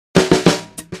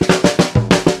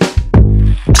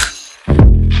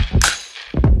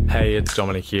Hey, it's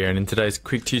Dominic here, and in today's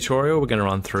quick tutorial we're going to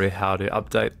run through how to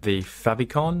update the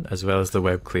Favicon as well as the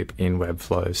Webclip in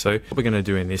Webflow. So what we're going to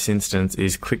do in this instance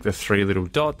is click the three little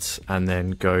dots and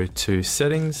then go to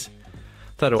settings.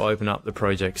 That'll open up the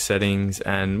project settings,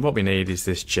 and what we need is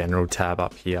this general tab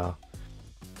up here.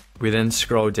 We then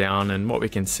scroll down, and what we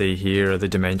can see here are the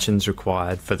dimensions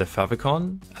required for the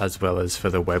Favicon as well as for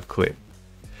the Webclip.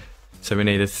 So we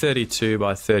need a 32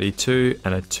 by 32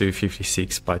 and a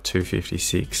 256 by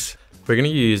 256. We're going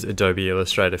to use Adobe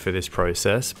Illustrator for this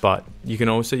process, but you can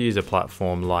also use a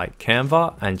platform like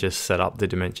Canva and just set up the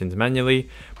dimensions manually.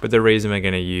 But the reason we're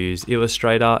going to use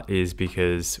Illustrator is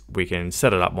because we can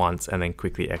set it up once and then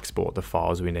quickly export the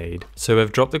files we need. So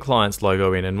we've dropped the client's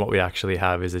logo in, and what we actually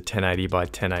have is a 1080 by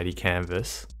 1080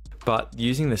 canvas. But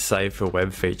using the Save for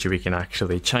Web feature, we can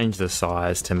actually change the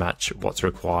size to match what's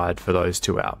required for those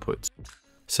two outputs.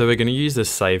 So we're going to use the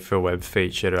Save for Web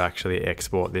feature to actually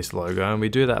export this logo, and we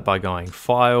do that by going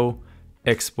File,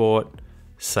 Export,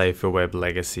 Save for Web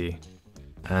Legacy.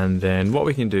 And then what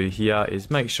we can do here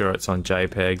is make sure it's on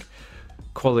JPEG.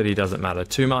 Quality doesn't matter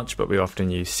too much, but we often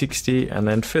use 60. And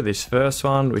then for this first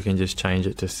one, we can just change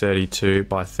it to 32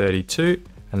 by 32,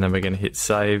 and then we're going to hit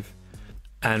Save.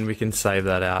 And we can save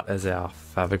that out as our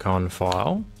Favicon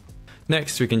file.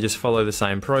 Next, we can just follow the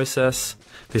same process.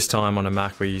 This time on a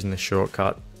Mac, we're using the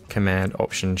shortcut Command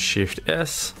Option Shift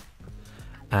S.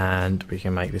 And we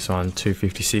can make this one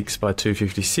 256 by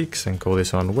 256 and call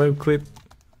this one Webclip.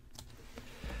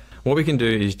 What we can do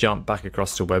is jump back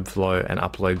across to Webflow and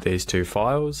upload these two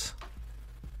files.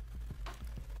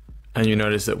 And you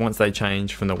notice that once they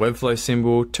change from the Webflow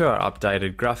symbol to our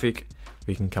updated graphic,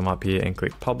 we can come up here and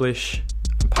click Publish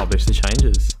and publish the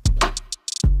changes.